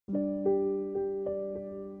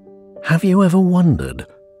Have you ever wondered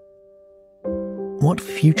what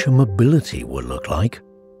future mobility will look like?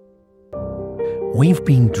 We've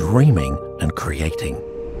been dreaming and creating.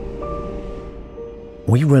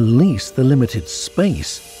 We release the limited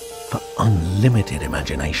space for unlimited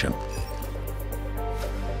imagination.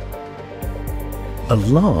 A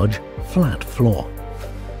large, flat floor,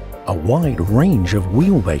 a wide range of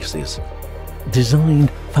wheelbases,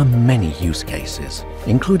 designed for many use cases,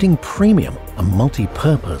 including premium and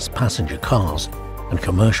multi-purpose passenger cars and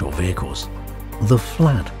commercial vehicles. The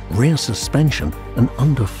flat rear suspension and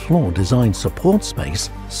underfloor design support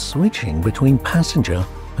space switching between passenger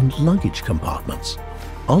and luggage compartments.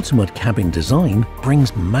 Ultimate cabin design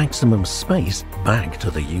brings maximum space back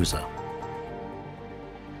to the user.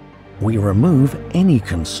 We remove any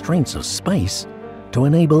constraints of space to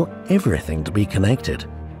enable everything to be connected.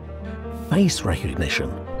 Face recognition,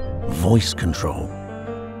 voice control,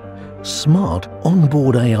 smart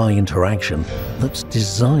onboard AI interaction that's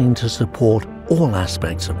designed to support all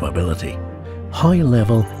aspects of mobility,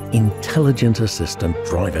 high-level intelligent assistant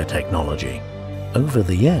driver technology,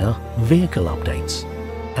 over-the-air vehicle updates,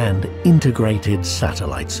 and integrated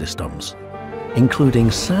satellite systems, including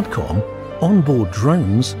SATCOM, onboard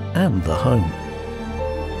drones, and the home.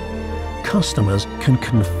 Customers can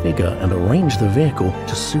configure and arrange the vehicle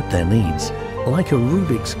to suit their needs, like a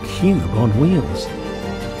Rubik's Cube on wheels.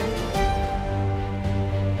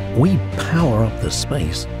 We power up the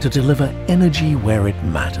space to deliver energy where it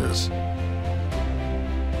matters.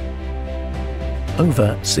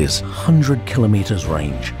 Over its 100 kilometers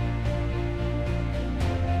range.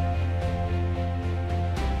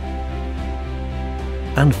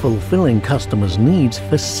 And fulfilling customers' needs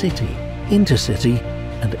for city, intercity,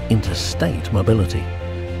 and interstate mobility.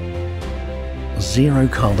 Zero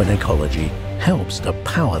carbon ecology helps to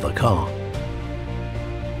power the car.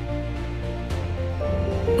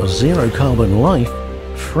 A zero carbon life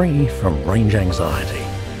free from range anxiety.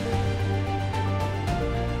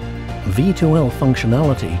 V2L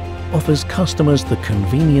functionality offers customers the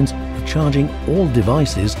convenience of charging all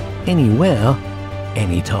devices anywhere,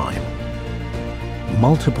 anytime.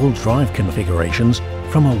 Multiple drive configurations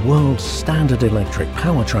from a world standard electric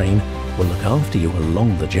powertrain will look after you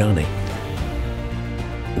along the journey.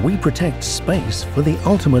 We protect space for the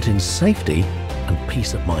ultimate in safety and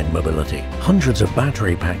peace of mind mobility. Hundreds of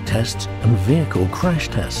battery pack tests and vehicle crash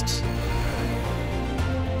tests.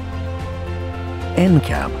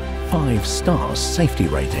 NCAP 5-star safety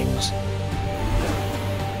ratings.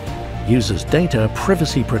 Users' data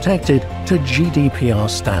privacy protected to GDPR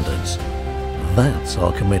standards. That's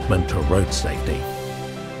our commitment to road safety.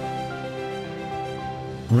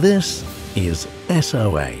 This is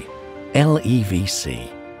SOA,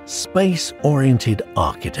 LEVC, Space-Oriented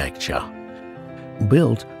Architecture,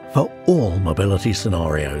 built for all mobility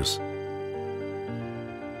scenarios.